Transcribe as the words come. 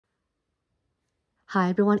Hi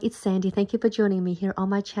everyone, it's Sandy. Thank you for joining me here on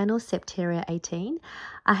my channel, Septeria18.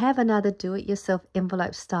 I have another do-it-yourself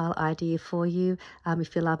envelope style idea for you.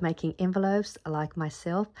 If you love making envelopes like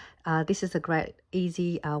myself, this is a great,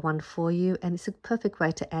 easy one for you, and it's a perfect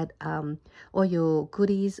way to add all your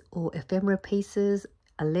goodies or ephemera pieces,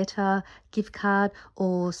 a letter, gift card,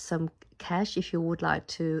 or some cash if you would like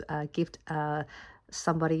to gift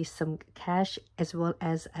somebody some cash, as well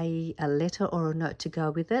as a letter or a note to go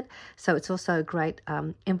with it. So it's also a great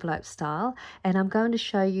envelope style, and I'm going to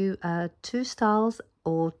show you two styles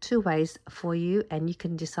or two ways for you, and you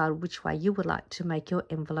can decide which way you would like to make your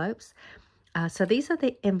envelopes. So these are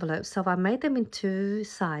the envelopes. So I made them in two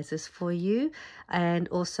sizes for you, and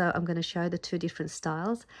also I'm going to show the two different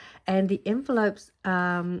styles. And the envelopes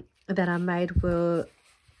that I made were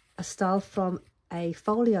a style from a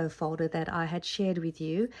folio folder that I had shared with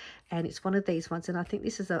you, and it's one of these ones, and I think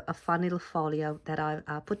this is a fun little folio that I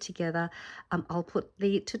put together. I'll put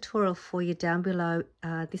the tutorial for you down below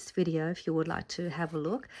this video if you would like to have a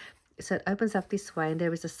look. So it opens up this way, and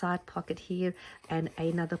there is a side pocket here and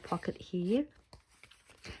another pocket here,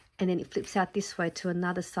 and then it flips out this way to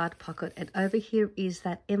another side pocket, and over here is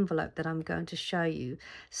that envelope that I'm going to show you.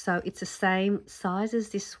 So it's the same size as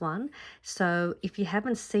this one. So if you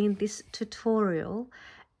haven't seen this tutorial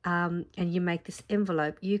and you make this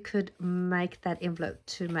envelope, you could make that envelope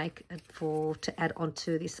to add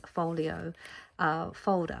onto this folio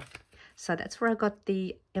folder. So that's where I got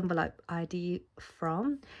the envelope idea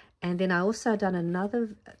from. And then I also done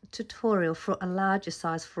another tutorial for a larger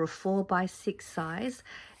size, for a 4x6 size.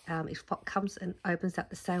 It comes and opens up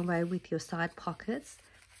the same way with your side pockets,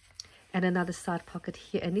 and another side pocket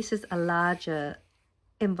here. And this is a larger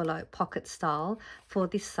envelope pocket style for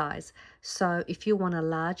this size. So if you want a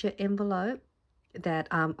larger envelope that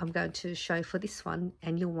I'm going to show for this one,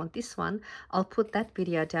 and you'll want this one, I'll put that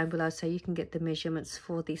video down below so you can get the measurements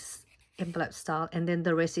for this envelope style, and then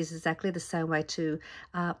the rest is exactly the same way to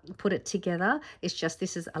put it together. It's just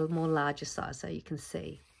this is a more larger size, so you can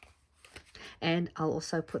see. And I'll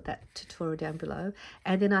also put that tutorial down below.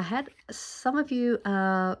 And then I had some of you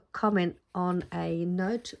comment on a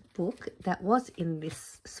notebook that was in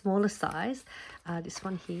this smaller size. This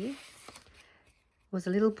one here was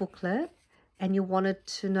a little booklet, and you wanted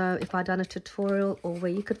to know if I'd done a tutorial or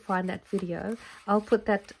where you could find that video. I'll put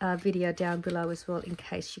that video down below as well in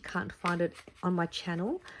case you can't find it on my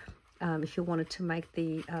channel, if you wanted to make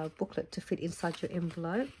the booklet to fit inside your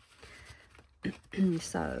envelope.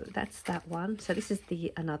 So that's that one. So this is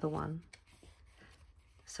another one.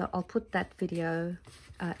 So I'll put that video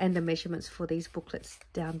and the measurements for these booklets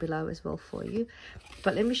down below as well for you.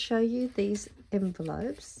 But let me show you these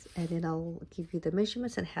envelopes, and then I'll give you the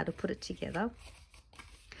measurements and how to put it together.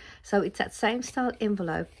 So it's that same style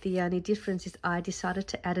envelope. The only difference is I decided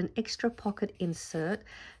to add an extra pocket insert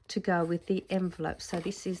to go with the envelope. So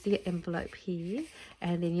this is the envelope here,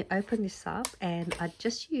 and then you open this up, and I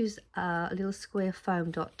just use a little square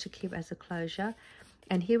foam dot to keep as a closure.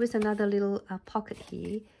 And here is another little pocket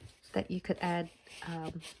here that you could add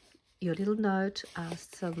your little note,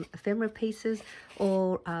 some ephemera pieces,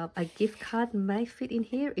 or a gift card may fit in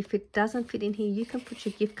here. If it doesn't fit in here, you can put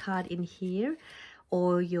your gift card in here,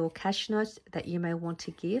 or your cash notes that you may want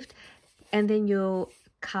to gift, and then your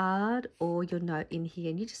card or your note in here,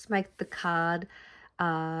 and you just make the card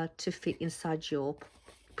to fit inside your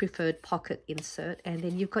preferred pocket insert. And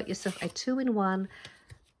then you've got yourself a 2-in-1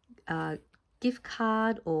 gift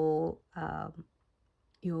card, or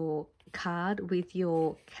your card with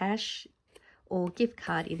your cash or gift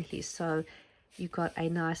card in here. So you've got a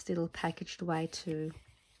nice little packaged way to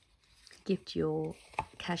gift your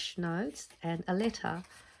cash notes and a letter.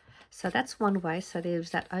 So that's one way. So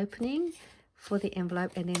there's that opening for the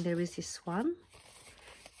envelope, and then there is this one,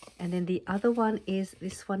 and then the other one is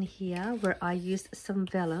this one here, where I used some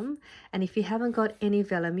vellum. And if you haven't got any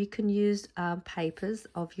vellum, you can use papers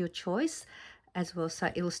of your choice as well,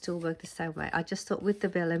 so it will still work the same way. I just thought with the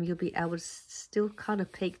vellum you'll be able to still kind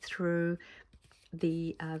of peek through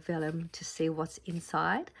the vellum to see what's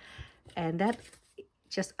inside, and that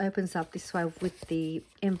just opens up this way with the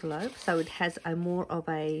envelope, so it has a more of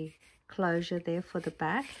a closure there for the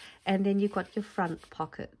back. And then you've got your front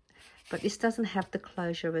pocket, but this doesn't have the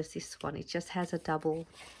closure as this one. It just has a double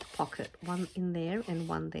pocket, one in there and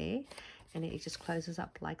one there, and it just closes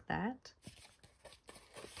up like that.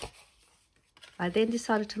 I then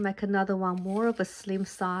decided to make another one more of a slim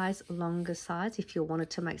size, longer size, if you wanted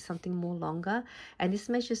to make something more longer, and this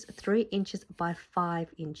measures 3 inches by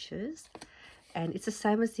 5 inches. And it's the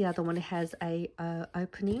same as the other one. It has a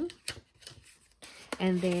opening,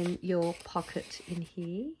 and then your pocket in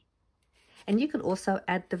here, And you can also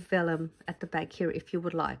add the vellum at the back here if you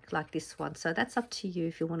would like this one. So that's up to you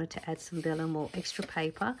if you wanted to add some vellum or extra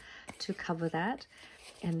paper to cover that.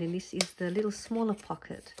 And then this is the little smaller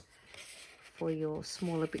pocket for your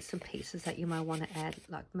smaller bits and pieces that you might want to add,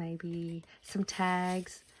 like maybe some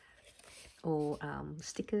tags or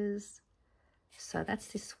stickers. So that's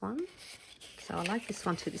this one. So I like this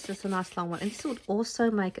one too. This is a nice long one, and this would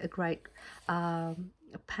also make a great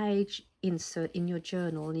page insert in your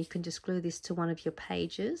journal. And you can just glue this to one of your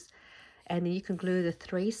pages, and then you can glue the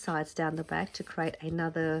 3 sides down the back to create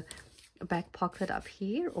another back pocket up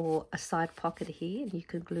here, or a side pocket here, and you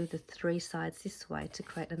can glue the 3 sides this way to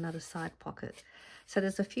create another side pocket. So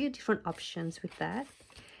there's a few different options with that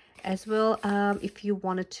as well. If you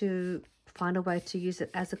wanted to find a way to use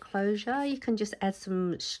it as a closure, you can just add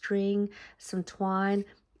some string, some twine,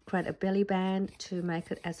 create a belly band to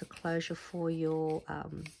make it as a closure for your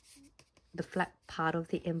the flat part of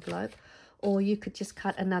the envelope. Or you could just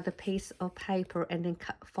cut another piece of paper and then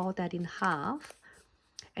fold that in half,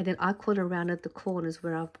 and then I cut around at the corners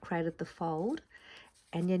where I've created the fold,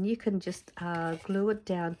 and then you can just glue it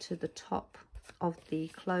down to the top of the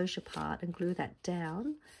closure part and glue that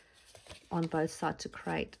down on both sides to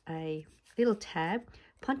create a little tab.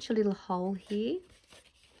 Punch a little hole here,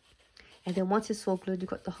 and then once it's all glued, you've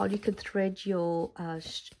got the hole, you can thread your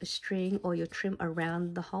string or your trim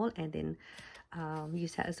around the hole and then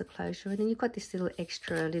use that as a closure. And then you've got this little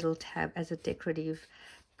extra little tab as a decorative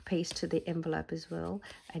piece to the envelope as well.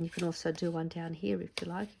 And you can also do one down here if you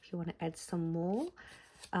like, if you want to add some more,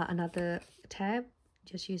 another tab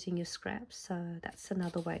just using your scraps. So that's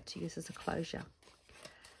another way to use as a closure.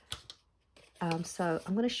 So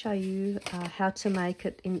I'm going to show you how to make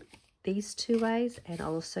it in these 2 ways, and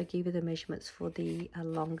I'll also give you the measurements for the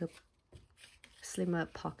longer, slimmer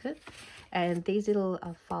pocket. And these little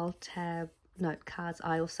file tab note cards,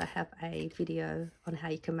 I also have a video on how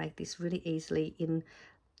you can make this really easily in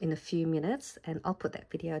a few minutes, and I'll put that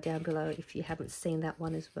video down below if you haven't seen that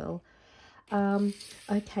one as well.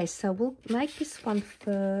 Okay, so we'll make this one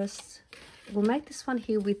first. We'll make this one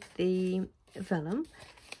here with the vellum,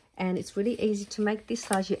 and it's really easy to make this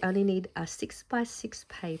size. You only need a 6x6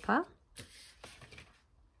 paper.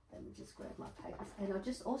 Let me just grab my papers, and I'll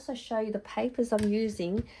just also show you the papers I'm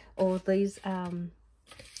using, or these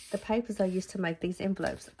the papers I use to make these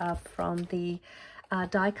envelopes are from the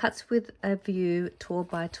Die Cuts with a View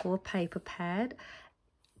 12x12 paper pad,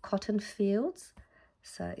 Cotton Fields.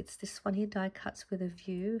 So it's this one here, Die Cuts with a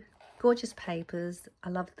View. Gorgeous papers. I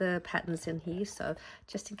love the patterns in here. So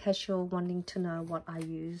just in case you're wanting to know what I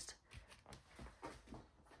used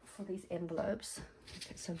for these envelopes.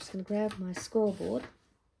 Okay, so I'm just going to grab my scoreboard,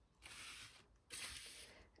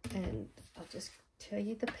 and I'll just tell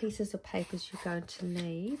you the pieces of papers you're going to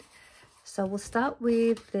need. So we'll start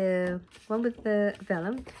with the one with the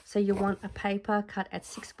vellum. So you want a paper cut at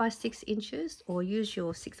 6x6 inches, or use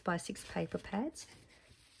your 6x6 paper pads,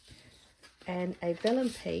 and a vellum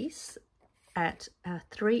piece at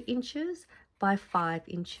 3 inches by 5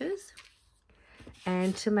 inches.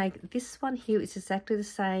 And to make this one here, it's exactly the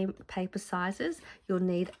same paper sizes. You'll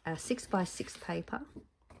need a 6x6 paper.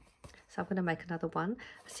 So I'm going to make another one,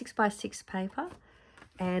 a 6x6 paper,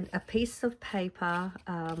 and a piece of paper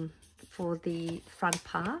for the front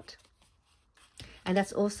part. And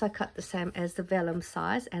that's also cut the same as the vellum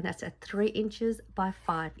size, and that's at 3 inches by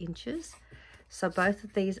 5 inches. So both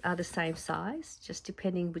of these are the same size, just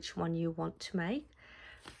depending which one you want to make.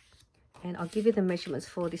 And I'll give you the measurements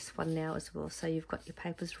for this one now as well, so you've got your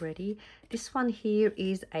papers ready. This one here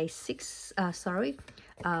is a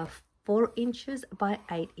 4 inches by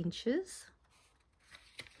 8 inches.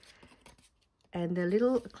 And the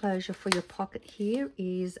little closure for your pocket here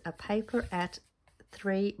is a paper at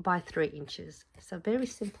 3 by 3 inches. So very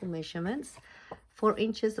simple measurements, 4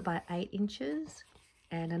 inches by 8 inches.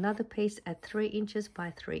 And another piece at 3 inches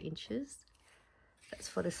by 3 inches. That's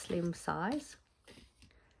for the slim size.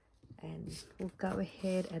 And we'll go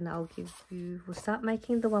ahead and we'll start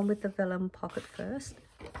making the one with the vellum pocket first.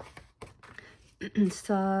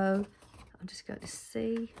 So I'm just going to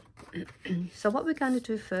see. So what we're going to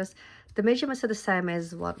do first, the measurements are the same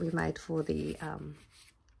as what we made for the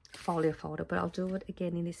folio folder, but I'll do it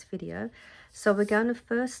again in this video. So we're going to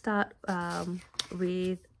first start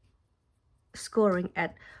with scoring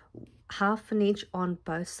at 1/2 inch on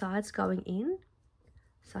both sides going in.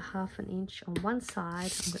 So 1/2 inch on one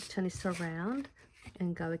side. I'm going to turn this around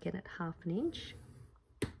and go again at 1/2 inch.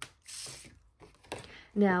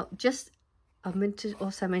 Now, I meant to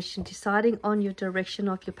also mention, deciding on your direction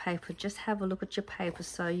of your paper, just have a look at your paper.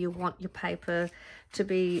 So you want your paper to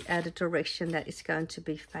be at a direction that is going to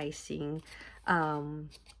be facing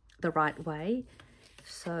the right way.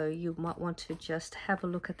 So you might want to just have a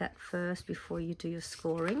look at that first before you do your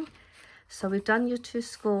scoring. So we've done your 2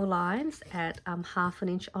 score lines at 1/2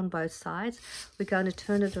 inch on both sides. We're going to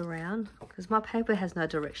turn it around because my paper has no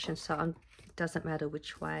direction, so it doesn't matter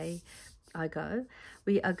which way I go.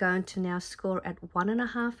 We are going to now score at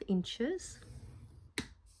 1.5 inches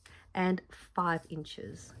and 5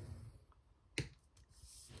 inches.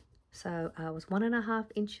 So it was 1.5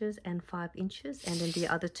 inches and 5 inches, and then the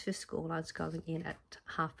other 2 score lines going in at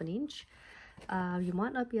 1/2 inch. You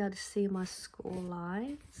might not be able to see my score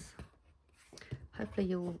lines. Hopefully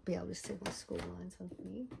you'll be able to see my score lines on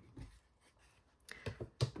me.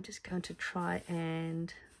 I'm just going to try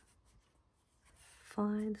and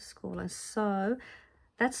find the score line. So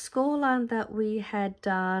that score line that we had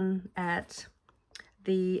done at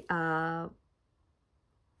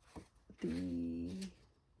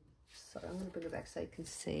sorry, I'm going to bring it back so you can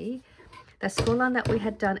see. That score line that we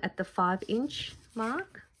had done at the 5 inch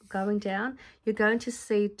mark going down, you're going to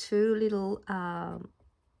see 2 little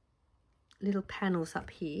panels up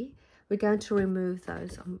here. We're going to remove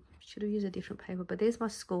those. I should have used a different paper, but there's my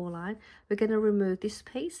score line. We're going to remove this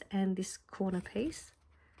piece and this corner piece.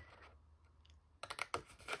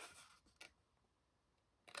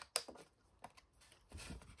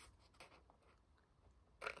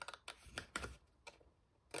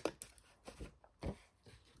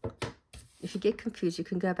 If you get confused, you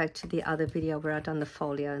can go back to the other video where I've done the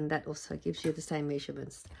folio, and that also gives you the same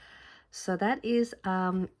measurements. So that is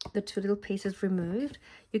the 2 little pieces removed.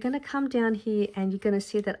 You're going to come down here and you're going to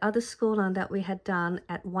see that other score line that we had done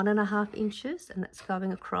at 1.5 inches, and that's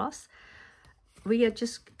going across. We are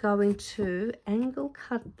just going to angle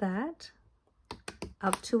cut that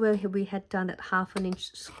up to where we had done that 1/2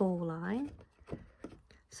 inch score line.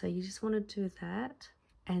 So you just want to do that,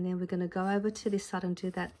 and then we're going to go over to this side and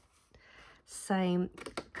do that same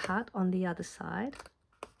cut on the other side.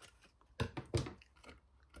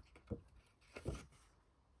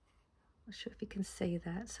 Not sure if you can see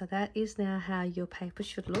that. So that is now how your paper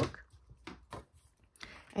should look.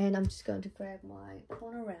 And I'm just going to grab my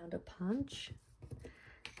corner rounder punch.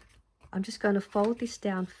 I'm just going to fold this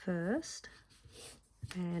down first,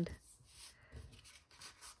 and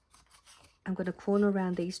I'm going to corner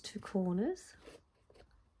around these 2 corners.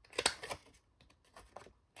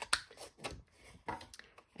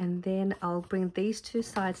 And then I'll bring these 2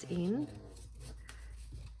 sides in,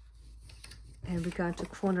 and we're going to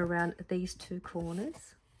corner around these 2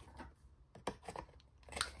 corners.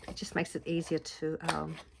 It just makes it easier to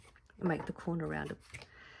make the corner around it.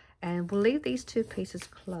 And we'll leave these 2 pieces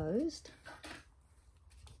closed,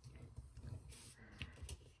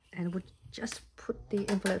 and we'll just put the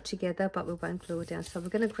envelope together, but we won't glue it down. So we're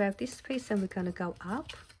going to grab this piece and we're going to go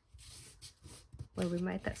up where we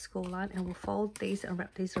made that score line, and we'll fold these and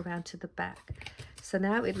wrap these around to the back. So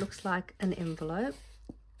now it looks like an envelope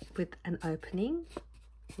with an opening,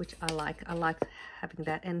 which I like. I like having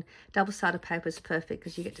that, and double-sided paper is perfect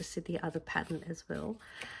because you get to see the other pattern as well.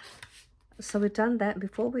 So we've done that.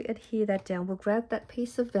 Before we adhere that down, we'll grab that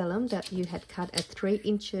piece of vellum that you had cut at 3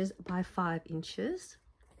 inches by 5 inches.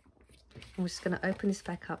 And we're just going to open this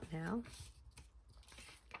back up now.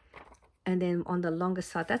 And then on the longer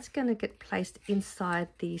side, that's going to get placed inside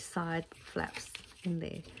the side flaps in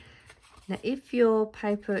there. Now, if your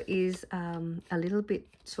paper is a little bit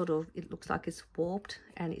it looks like it's warped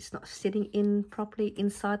and it's not sitting in properly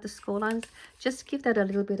inside the score lines, just give that a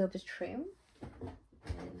little bit of a trim.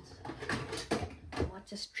 And I might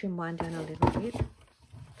just trim mine down a little bit,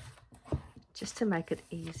 just to make it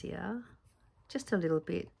easier. Just a little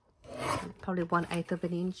bit, probably 1/8 of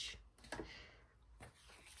an inch.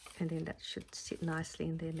 And then that should sit nicely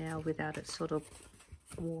in there now without it sort of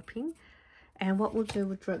warping. And what we'll do,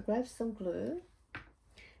 we'll grab some glue,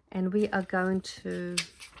 and we are going to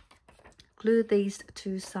glue these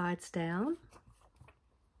 2 sides down.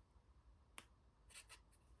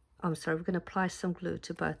 I'm sorry, we're going to apply some glue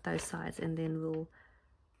to both those sides, and then we'll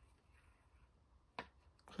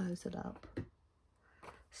close it up.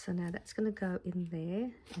 So now that's going to go in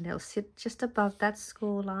there, and it'll sit just above that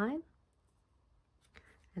score line.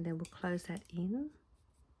 And then we'll close that in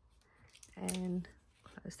and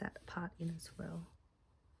close that part in as well.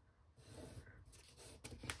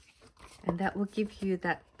 And that will give you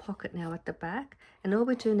that pocket now at the back. And all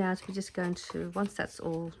we do now is we're just going to, once that's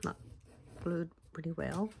all not glued really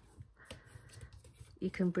well, you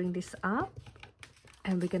can bring this up,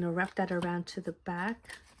 and we're going to wrap that around to the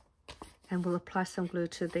back, and we'll apply some glue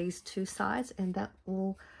to these 2 sides, and that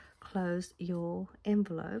will close your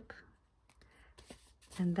envelope.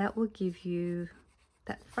 And that will give you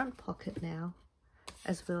that front pocket now,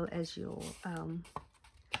 as well as your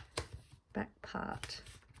back part.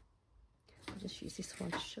 I'll just use this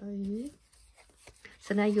one to show you.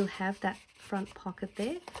 So now you'll have that front pocket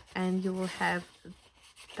there, and you will have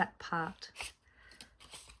that part.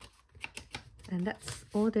 And that's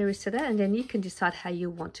all there is to that. And then you can decide how you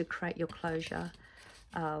want to create your closure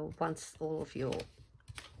once all of your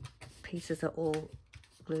pieces are all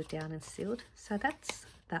glued down and sealed. So that's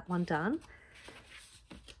that one done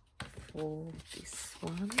for this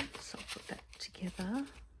one. So I'll put that together.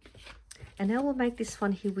 And now we'll make this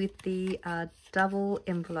one here with the double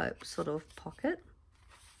envelope sort of pocket.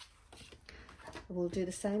 We'll do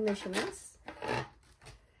the same measurements.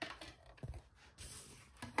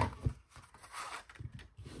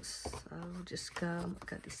 So we'll just go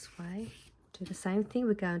this way. Do the same thing.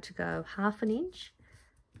 We're going to go 1/2 inch.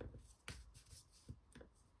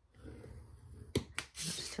 I'll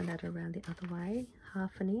just turn that around the other way.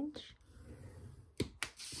 1/2 inch.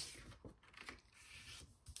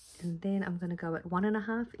 And then I'm going to go at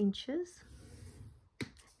 1.5 inches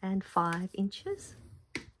and 5 inches.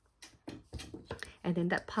 And then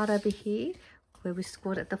that part over here where we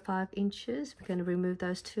scored at the 5 inches, we're going to remove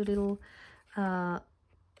those two little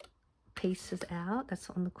pieces out. That's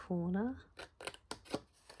on the corner.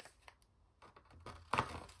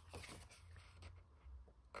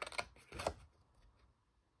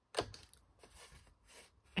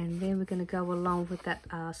 And then we're going to go along with that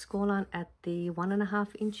score line at the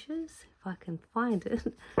 1.5 inches. If I can find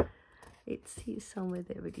it. It's here somewhere.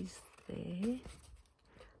 There it is there.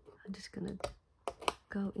 I'm just going to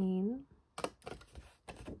go in.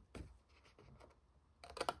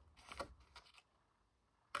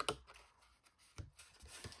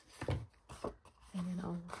 And then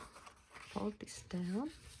I'll fold this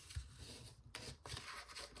down.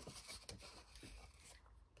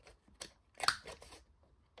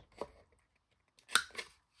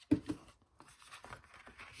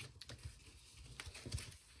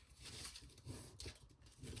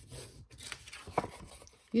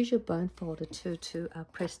 Use your bone folder too to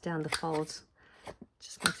press down the folds.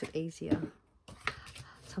 Just makes it easier.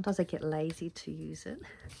 Sometimes I get lazy to use it,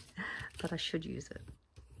 but I should use it.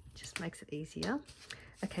 Just makes it easier.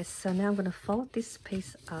 Okay, so now I'm going to fold this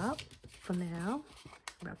piece up for now.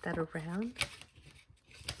 Wrap that around.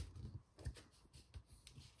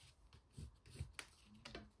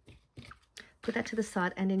 Put that to the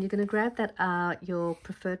side, and then you're going to grab that your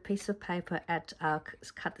preferred piece of paper at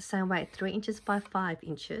cut the same way at 3 inches by 5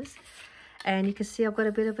 inches. And you can see I've got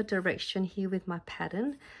a bit of a direction here with my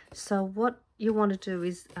pattern. So what you want to do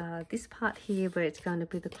is this part here where it's going to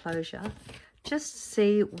be the closure, just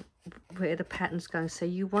see where the pattern's going. So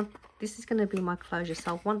you want, this is going to be my closure,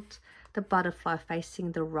 so I want the butterfly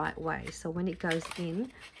facing the right way. So when it goes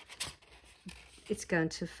in, it's going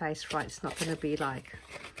to face right. It's not going to be like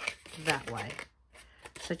that way.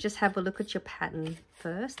 So just have a look at your pattern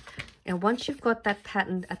first, and once you've got that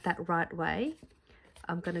pattern at that right way,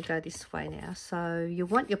 I'm going to go this way now. So you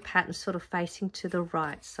want your pattern sort of facing to the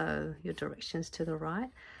right, so your directions to the right.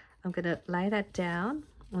 I'm going to lay that down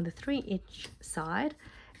on the 3-inch side,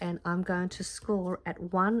 and I'm going to score at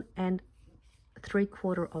 1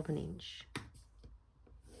 3/4 inch.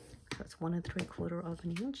 So it's 1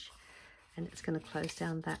 3/4 inch, and it's going to close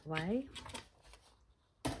down that way.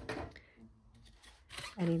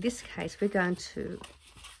 And in this case, we're going to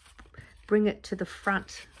bring it to the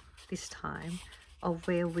front this time of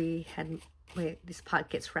where this part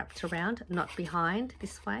gets wrapped around, not behind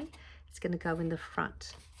this way. It's going to go in the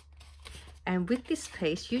front. And with this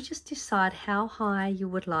piece, you just decide how high you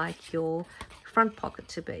would like your front pocket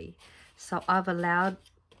to be. So I've allowed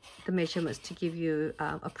the measurements to give you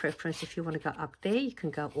a preference. If you want to go up there, you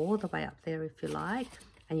can go all the way up there if you like,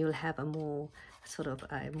 and you'll have a more sort of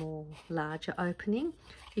a more larger opening.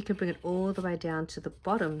 You can bring it all the way down to the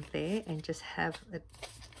bottom there and just have it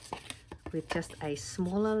with just a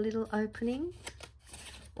smaller little opening,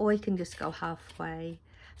 or you can just go halfway.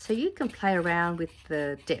 So you can play around with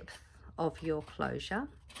the depth of your closure.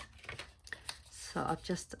 So I've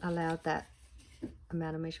just allowed that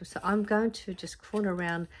amount of measurement. So I'm going to just corner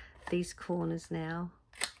around these corners now.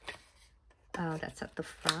 That's at the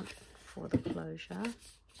front for the closure.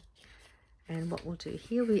 And what we'll do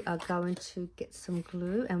here, we are going to get some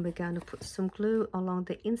glue, and we're going to put some glue along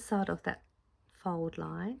the inside of that fold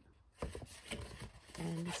line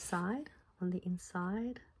and the side, on the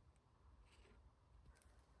inside.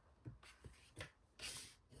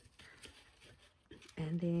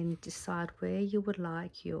 And then decide where you would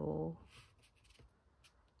like your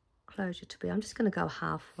closure to be. I'm just going to go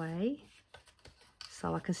halfway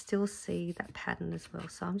so I can still see that pattern as well.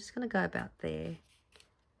 So I'm just going to go about there.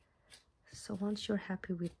 So once you're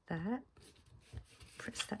happy with that,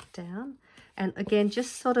 press that down. And again,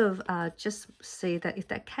 just sort of just see that if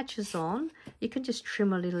that catches on, you can just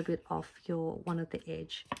trim a little bit off your one of the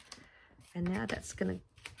edge. And now that's going to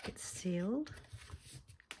get sealed.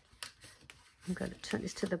 I'm going to turn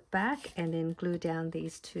this to the back and then glue down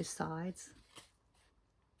these two sides.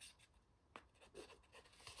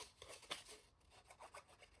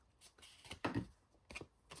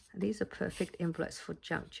 These are perfect envelopes for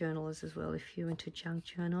junk journalers as well, if you're into junk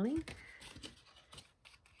journaling.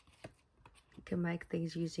 You can make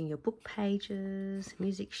these using your book pages,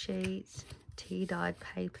 music sheets, tea-dyed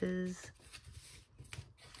papers,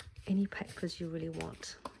 any papers you really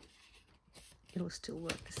want. It'll still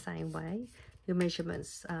work the same way. Your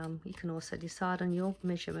measurements, you can also decide on your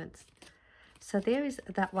measurements. So there is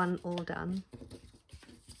that one all done.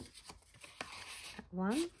 That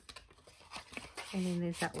one. And then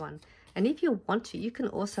there's that one. And if you want to, you can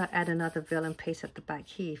also add another vellum piece at the back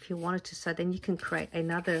here if you wanted to. So then you can create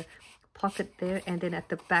another pocket there, and then at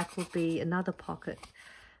the back will be another pocket.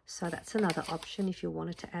 So that's another option if you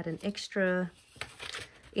wanted to add an extra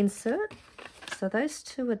insert. So those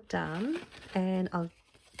two are done, and I'll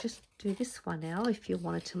just do this one now if you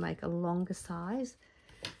wanted to make a longer size.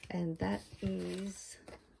 And that is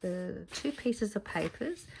the two pieces of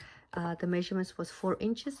papers. The measurements was 4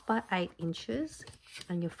 inches by 8 inches,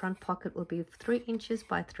 and your front pocket will be 3 inches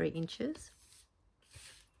by 3 inches.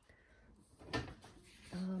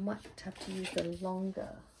 I might have to use the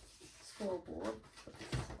longer scoreboard for this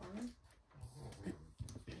one.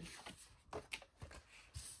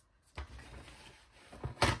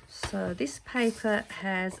 So this paper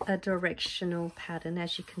has a directional pattern,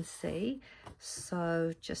 as you can see.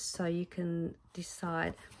 So just so you can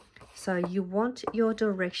decide. So you want your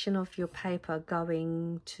direction of your paper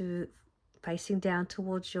going to facing down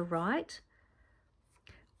towards your right.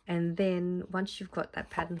 And then once you've got that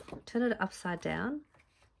pattern, turn it upside down.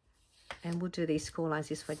 And we'll do these score lines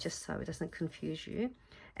this way just so it doesn't confuse you.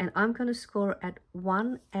 And I'm going to score at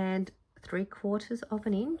 1 3/4 of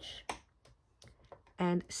an inch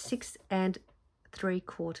and 6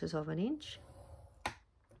 3/4 of an inch.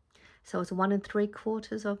 So it's 1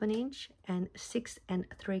 3/4 of an inch and 6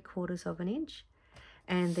 3/4 of an inch.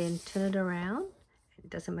 And then turn it around. It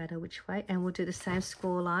doesn't matter which way. And we'll do the same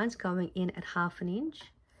score lines going in at 1/2 inch.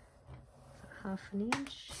 So 1/2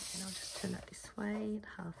 inch. And I'll just turn that this way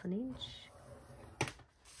at 1/2 inch.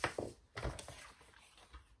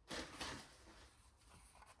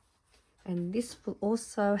 And this will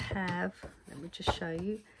also have, let me just show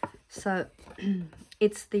you. So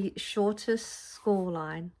it's the shortest score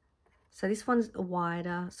line. So this one's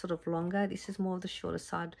wider, sort of longer. This is more of the shorter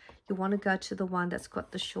side. You want to go to the one that's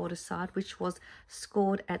got the shorter side, which was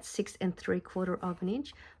scored at 6 3/4 of an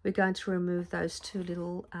inch. We're going to remove those two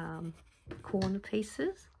little corner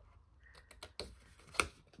pieces.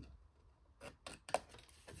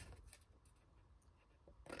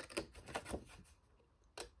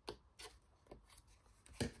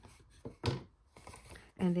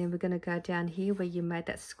 And then we're going to go down here where you made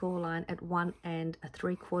that score line at 1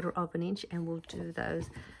 3/4 of an inch, and we'll do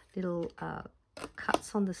those little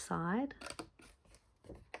cuts on the side.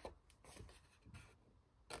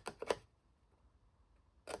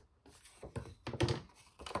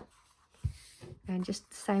 And just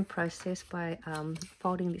the same process by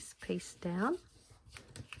folding this piece down.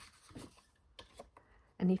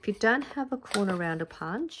 And if you don't have a corner rounder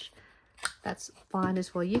punch, that's fine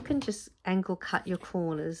as well. You can just angle cut your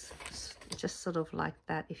corners, just sort of like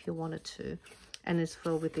that if you wanted to. And as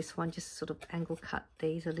well with this one, just sort of angle cut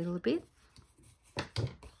these a little bit.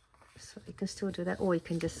 So you can still do that, or you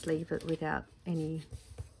can just leave it without any,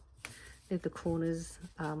 leave the corners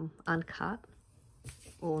uncut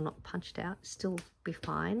or not punched out, still be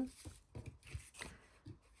fine.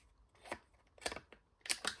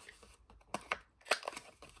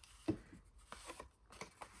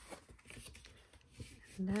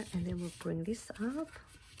 That, and then we'll bring this up,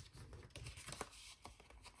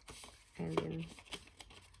 and then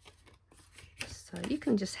so you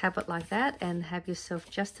can just have it like that and have yourself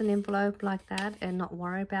just an envelope like that and not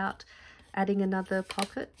worry about adding another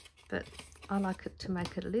pocket. But I like it to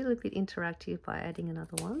make it a little bit interactive by adding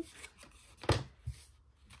another one.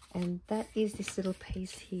 And that is this little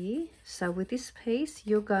piece here. So with this piece,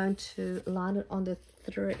 you're going to line it on the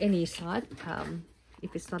any side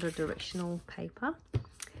if it's not a directional paper.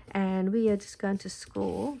 And we are just going to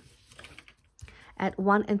score at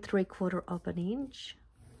 1 3/4 of an inch.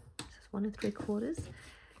 So it's 1 3/4,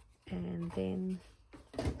 and then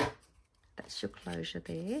that's your closure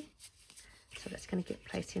there. So that's going to get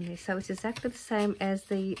placed in there. So it's exactly the same as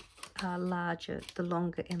the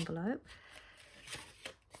longer envelope.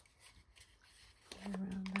 And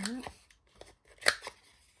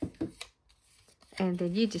and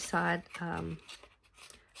then you decide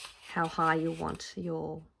how high you want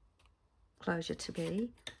your closure to be.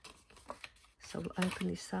 So we'll open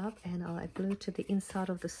this up and I'll add glue to the inside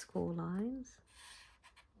of the score lines.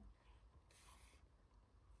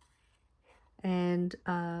 And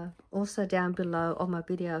also down below on my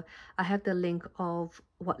video, I have the link of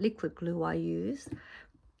what liquid glue I use,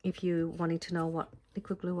 if you wanting to know what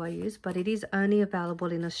liquid glue I use, but it is only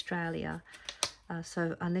available in Australia.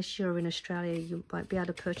 So unless you're in Australia, you won't be able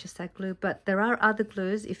to purchase that glue. But there are other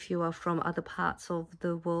glues if you are from other parts of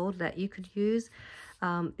the world that you could use.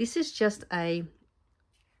 This is just a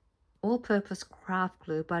all-purpose craft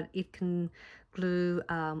glue, but it can glue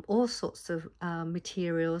all sorts of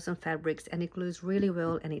materials and fabrics, and it glues really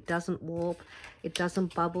well, and it doesn't warp, it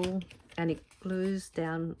doesn't bubble, and it glues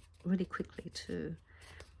down really quickly too.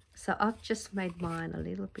 So I've just made mine a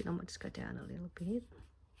little bit. I'm going to just go down a little bit,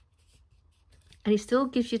 and it still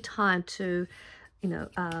gives you time to, you know,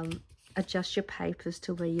 adjust your papers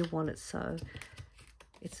to where you want it. So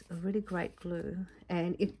it's a really great glue,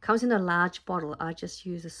 and it comes in a large bottle. I just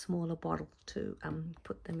use a smaller bottle to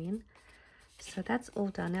put them in. So that's all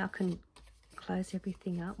done. Now I can close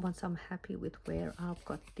everything up once I'm happy with where I've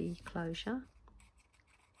got the closure.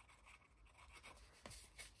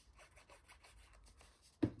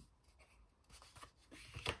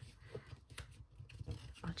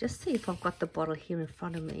 I'll just see if I've got the bottle here in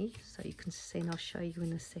front of me so you can see, and I'll show you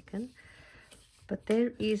in a second. But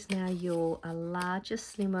there is now your larger,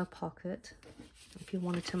 slimmer pocket if you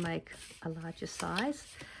wanted to make a larger size.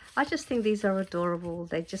 I just think these are adorable.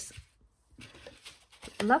 They just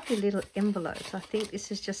lovely little envelopes. I think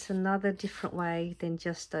this is just another different way than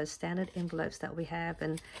just those standard envelopes that we have,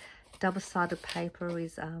 and double-sided paper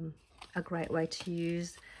is a great way to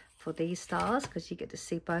use for these styles because you get to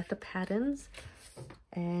see both the patterns,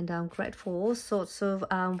 and great for all sorts of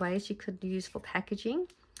ways you could use for packaging.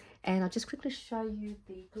 And I'll just quickly show you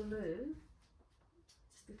the glue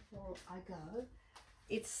just before I go.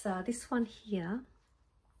 It's this one here.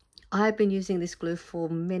 I've been using this glue for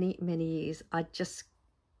many years. I just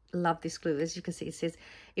love this glue. As you can see, it says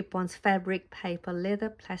it bonds fabric, paper, leather,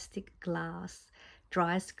 plastic, glass,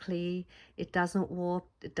 dries clear, it doesn't warp,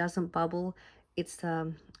 it doesn't bubble. It's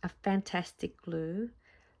a fantastic glue,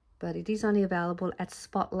 but it is only available at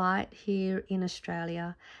Spotlight here in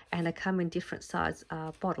Australia, and they come in different size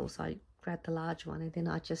bottles. I grabbed the large one, and then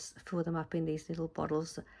I just fill them up in these little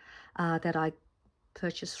bottles that I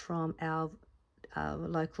purchased from our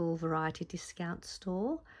local variety discount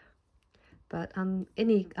store. But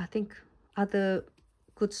I think other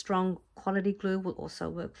good strong quality glue will also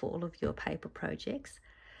work for all of your paper projects.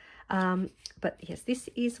 But yes, this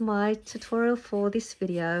is my tutorial for this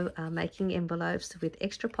video, making envelopes with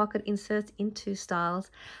extra pocket inserts in 2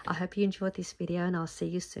 styles. I hope you enjoyed this video, and I'll see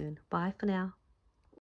you soon. Bye for now.